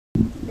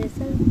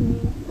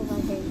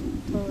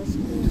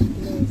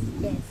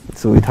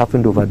So it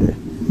happened over there.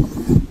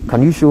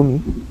 Can you show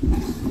me?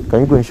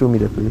 Can you go and show me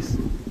the place?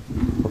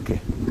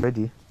 Okay.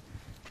 Ready?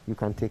 You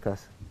can take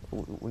us.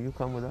 Will you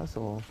come with us,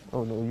 or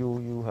oh no,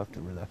 you have to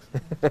relax.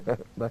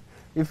 But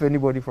if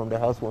anybody from the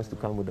house wants to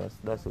come with us,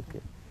 that's okay.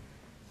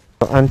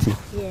 Auntie.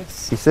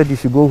 Yes. He said you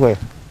should go where?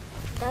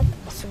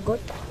 That's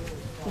good.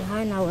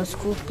 Behind our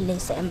school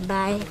place and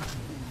buy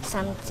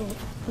something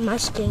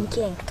mash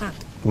kinky and camp.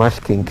 Mash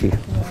kinky,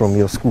 yes. From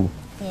your school.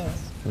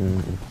 Yes.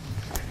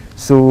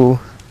 So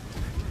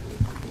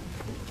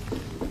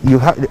you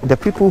have the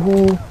people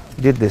who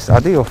did this. Are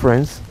they your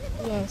friends?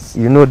 Yes.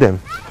 You know them.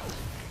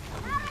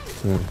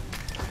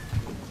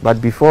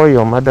 But before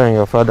your mother and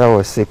your father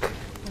were sick,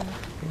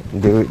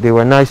 they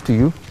were nice to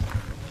you.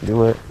 They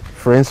were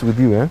friends with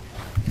you, eh?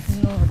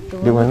 No,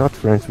 they were not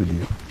friends with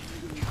you.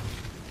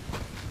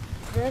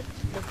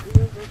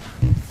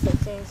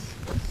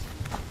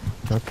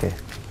 Okay.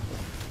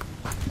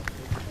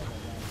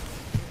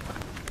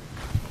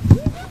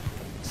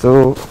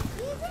 So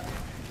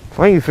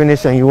when you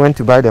finished and you went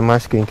to buy the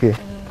mash kinky,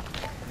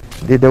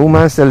 did the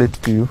woman sell it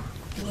to you?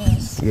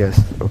 Yes.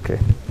 Yes. Okay.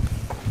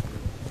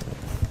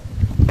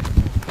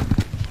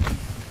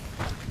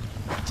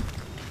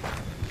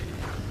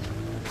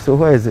 So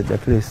where is it, the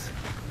place?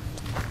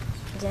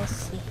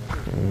 Just see.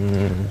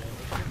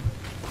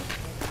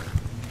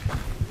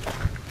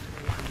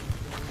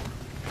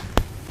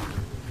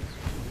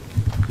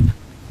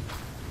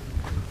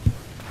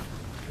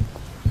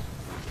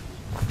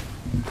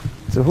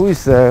 So who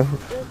is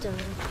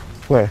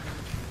where?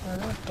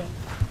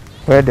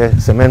 Where the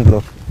cement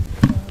block?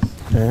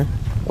 Yes.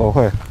 Or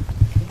where?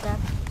 That.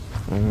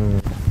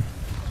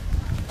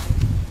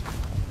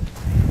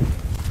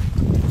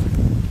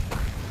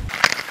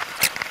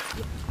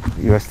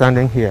 You are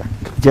standing here,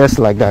 just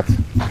like that.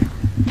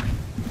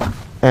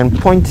 And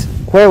point,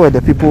 where were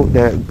the people,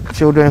 the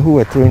children who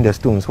were throwing the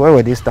stones? Where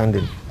were they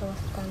standing? They were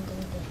standing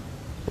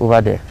there.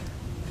 Over there.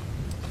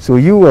 So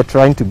you were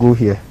trying to go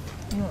here.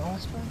 No, I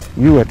was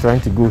trying. You were trying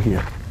to go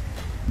here.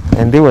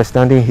 And they were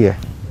standing here.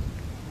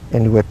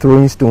 And they were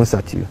throwing stones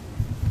at you.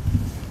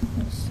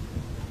 Yes.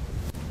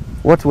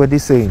 What were they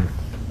saying?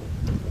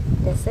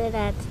 They said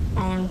that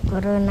I am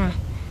corona.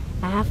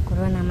 I have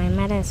corona. My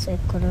mother is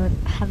corona.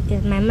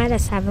 My mother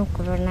is having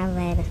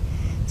coronavirus.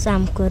 So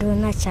I'm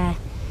corona child.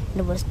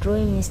 They was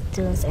throwing me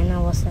stones and I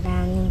was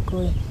running,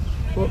 going.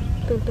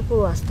 People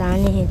were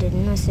standing here, they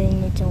did not say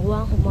anything.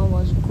 One woman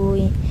was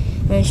going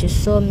and she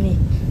saw me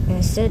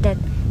and said that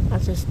I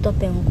should stop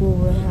and go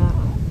where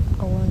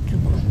I want to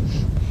go.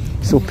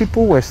 So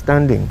people were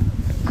standing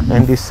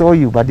and they saw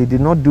you, but they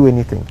did not do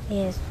anything.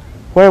 Yes.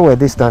 Where were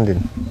they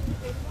standing?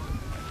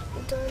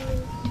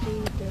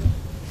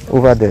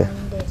 Over there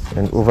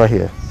and over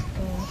here.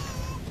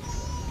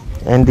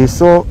 And they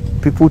saw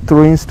people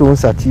throwing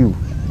stones at you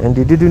and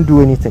they didn't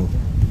do anything.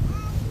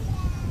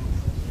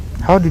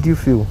 How did you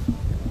feel?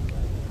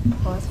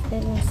 I was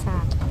feeling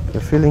sad.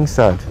 You're feeling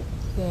sad?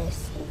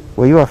 Yes.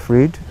 Were you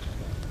afraid?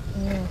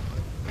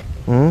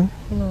 No.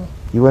 No.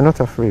 You were not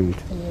afraid?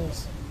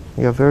 Yes.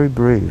 You're very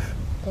brave.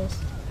 Yes.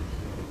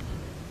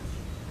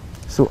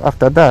 So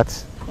after that,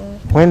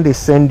 when they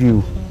send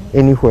you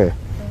anywhere,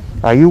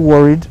 are you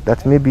worried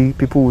that maybe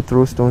people will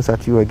throw stones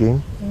at you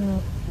again?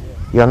 No.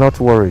 You are not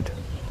worried.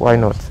 Why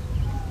not?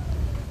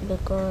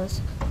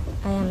 Because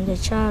I am the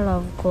child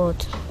of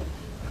God.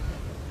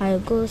 I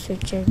go to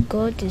church.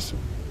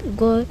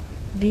 God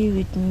be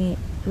with me.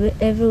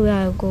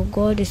 Everywhere I go,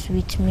 God is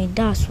with me.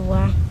 That's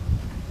why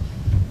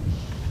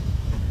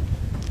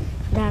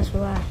I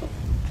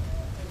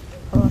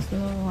was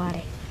not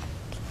worried.